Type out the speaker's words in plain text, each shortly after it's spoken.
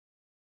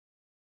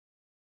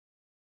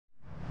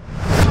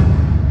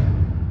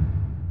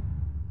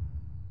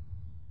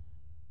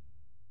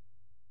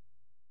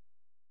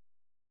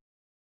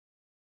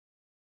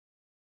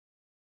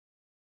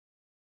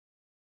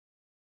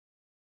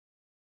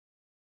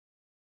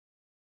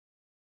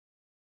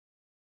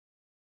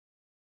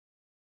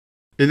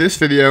In this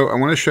video, I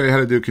want to show you how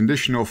to do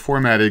conditional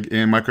formatting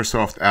in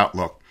Microsoft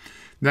Outlook.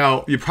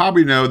 Now, you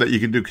probably know that you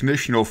can do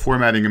conditional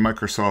formatting in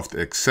Microsoft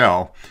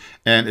Excel.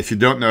 And if you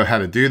don't know how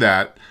to do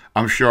that,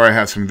 I'm sure I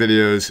have some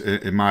videos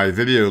in my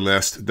video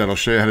list that'll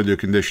show you how to do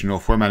conditional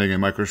formatting in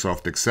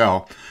Microsoft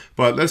Excel.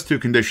 But let's do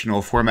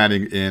conditional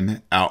formatting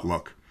in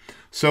Outlook.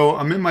 So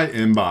I'm in my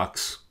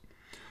inbox.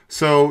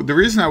 So the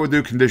reason I would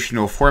do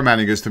conditional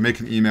formatting is to make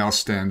an email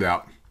stand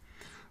out.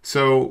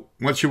 So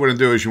what you want to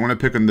do is you want to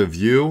pick on the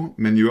View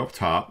menu up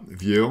top,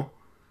 View.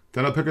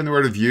 Then I'll pick on the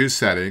word View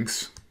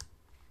Settings.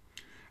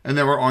 And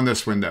then we're on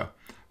this window.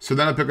 So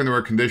then I'll pick on the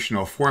word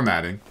Conditional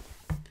Formatting.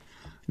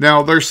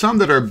 Now there's some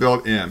that are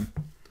built in.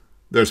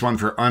 There's one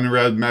for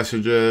unread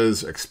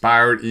messages,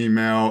 expired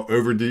email,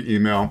 overdue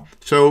email.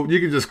 So you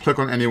can just click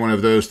on any one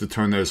of those to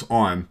turn those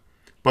on.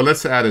 But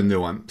let's add a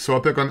new one. So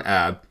I'll pick on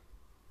Add.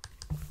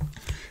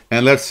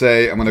 And let's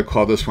say I'm going to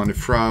call this one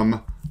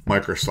From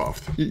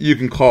Microsoft. You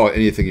can call it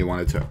anything you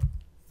wanted to.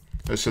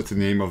 That's just the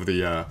name of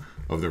the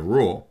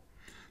rule.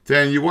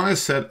 Then you want to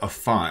set a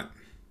font.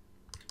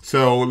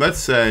 So let's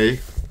say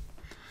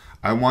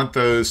I want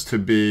those to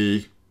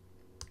be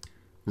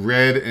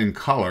red in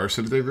color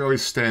so that they really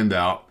stand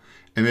out,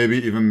 and maybe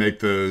even make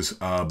those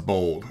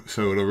bold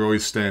so it'll really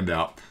stand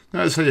out.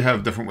 Now, so you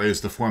have different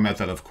ways to format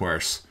that, of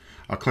course.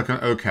 I'll click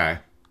on OK.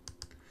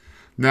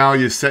 Now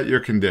you set your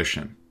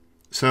condition.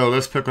 So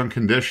let's pick on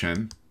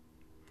condition.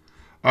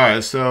 All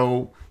right,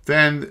 so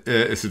then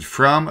is it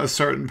from a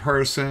certain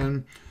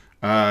person?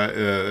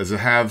 Does it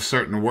have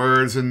certain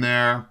words in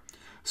there?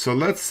 So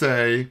let's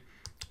say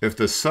if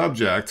the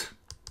subject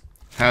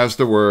has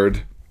the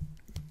word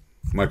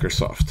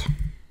Microsoft.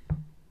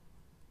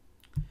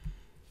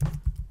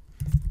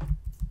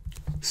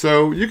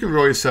 So you can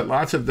really set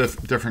lots of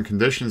different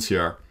conditions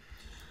here.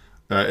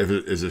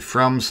 Is it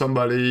from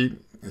somebody?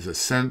 Is it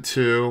sent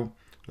to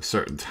a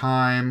certain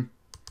time?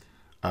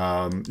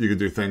 You can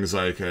do things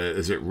like,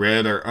 is it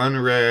read or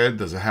unread?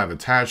 Does it have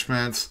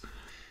attachments?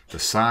 The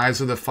size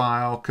of the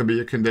file could be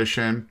a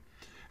condition.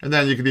 And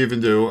then you could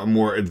even do a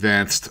more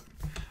advanced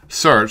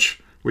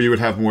search where you would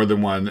have more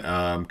than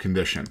one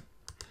condition.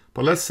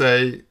 But let's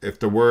say if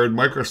the word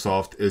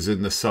Microsoft is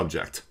in the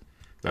subject,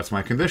 that's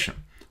my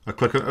condition. I'll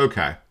click on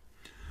OK.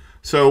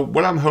 So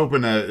what I'm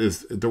hoping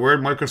is the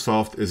word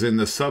Microsoft is in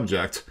the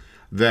subject,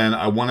 then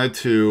I want it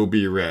to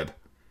be read.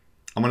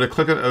 I'm going to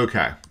click on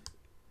OK.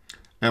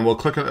 And we'll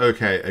click on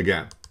OK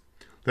again.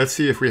 Let's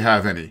see if we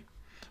have any.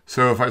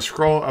 So if I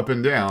scroll up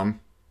and down,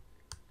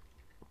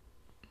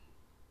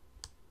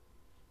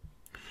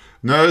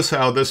 notice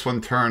how this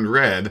one turned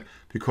red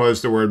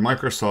because the word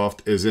Microsoft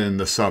is in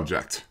the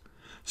subject.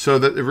 So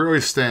that it really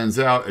stands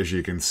out, as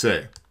you can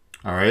see.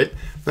 All right,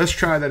 let's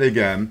try that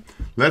again.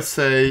 Let's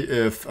say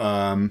if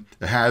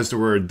it has the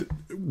word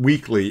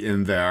weekly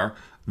in there,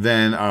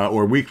 then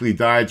or weekly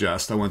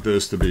digest, I want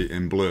those to be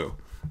in blue.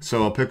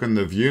 So I'll pick on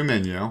the View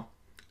menu.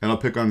 And I'll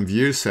pick on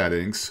View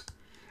Settings,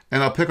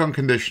 and I'll pick on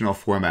Conditional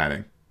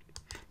Formatting.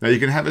 Now you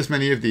can have as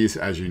many of these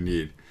as you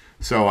need.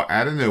 So I'll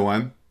add a new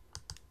one,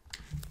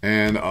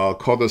 and I'll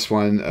call this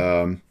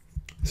one,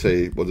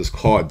 say, we'll just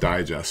call it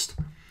Digest.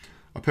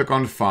 I'll pick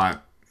on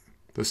Font.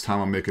 This time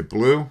I'll make it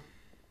blue.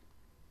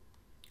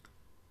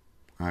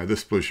 All right,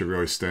 this blue should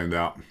really stand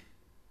out.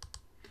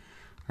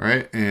 All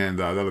right, and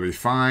that'll be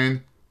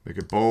fine. Make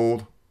it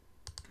bold.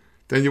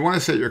 Then you want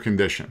to set your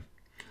condition.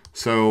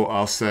 So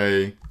I'll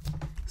say,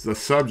 the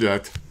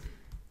subject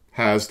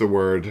has the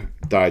word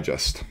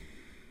digest.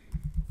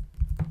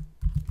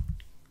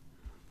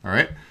 All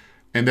right.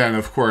 And then,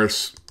 of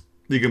course,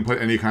 you can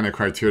put any kind of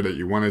criteria that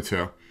you wanted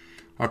to.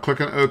 I'll click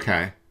on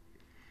OK.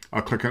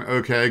 I'll click on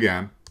OK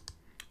again.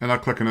 And I'll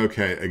click on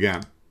OK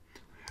again.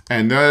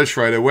 And notice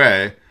right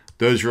away,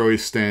 those really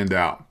stand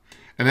out.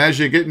 And as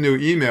you get new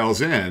emails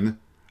in,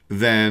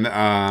 then,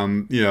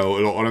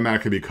 it'll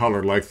automatically be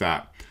colored like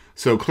that.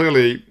 So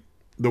clearly,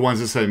 the ones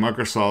that say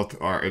Microsoft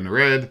are in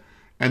red,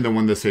 and the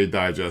ones that say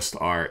Digest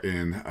are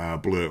in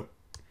blue.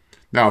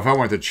 Now, if I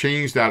want to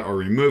change that or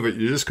remove it,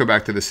 you just go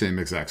back to the same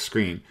exact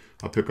screen.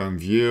 I'll pick on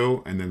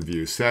View and then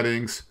View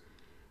Settings,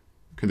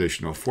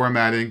 Conditional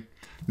Formatting.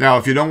 Now,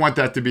 if you don't want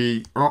that to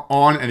be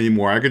on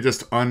anymore, I could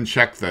just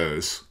uncheck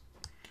those.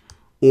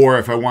 Or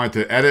if I wanted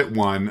to edit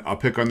one, I'll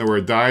pick on the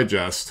word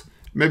Digest.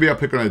 Maybe I'll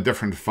pick on a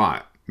different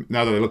font.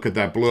 Now that I look at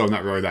that blue, I'm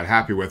not really that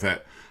happy with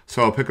it.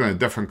 So I'll pick on a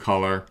different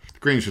color.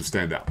 Green should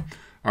stand out.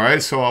 All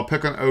right, so I'll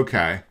pick on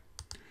OK.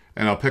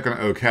 And I'll pick on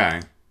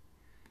OK,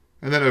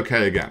 and then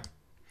OK again.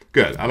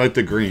 Good. I like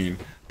the green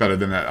better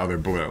than that other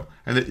blue.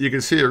 And you can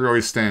see it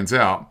really stands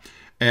out.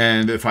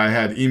 And if I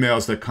had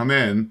emails that come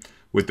in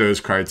with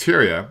those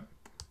criteria,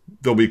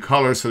 they'll be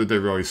colored so that they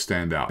really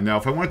stand out. Now,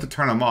 if I wanted to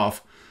turn them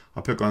off,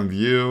 I'll pick on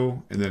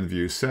View and then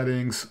View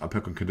Settings. I'll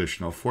pick on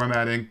Conditional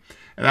Formatting,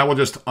 and I will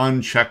just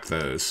uncheck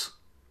those.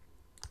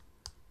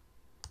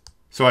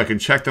 So I can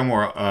check them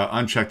or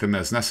uncheck them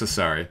as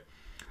necessary.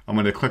 I'm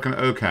going to click on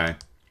OK.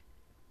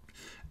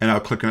 And I'll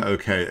click on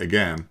OK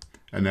again,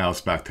 and now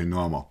it's back to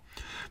normal.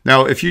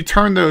 Now, if you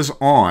turn those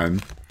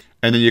on,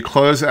 and then you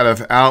close out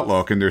of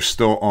Outlook and they're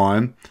still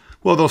on,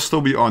 well, they'll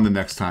still be on the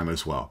next time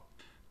as well.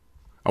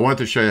 I wanted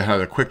to show you how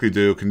to quickly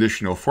do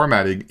conditional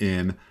formatting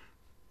in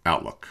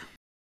Outlook.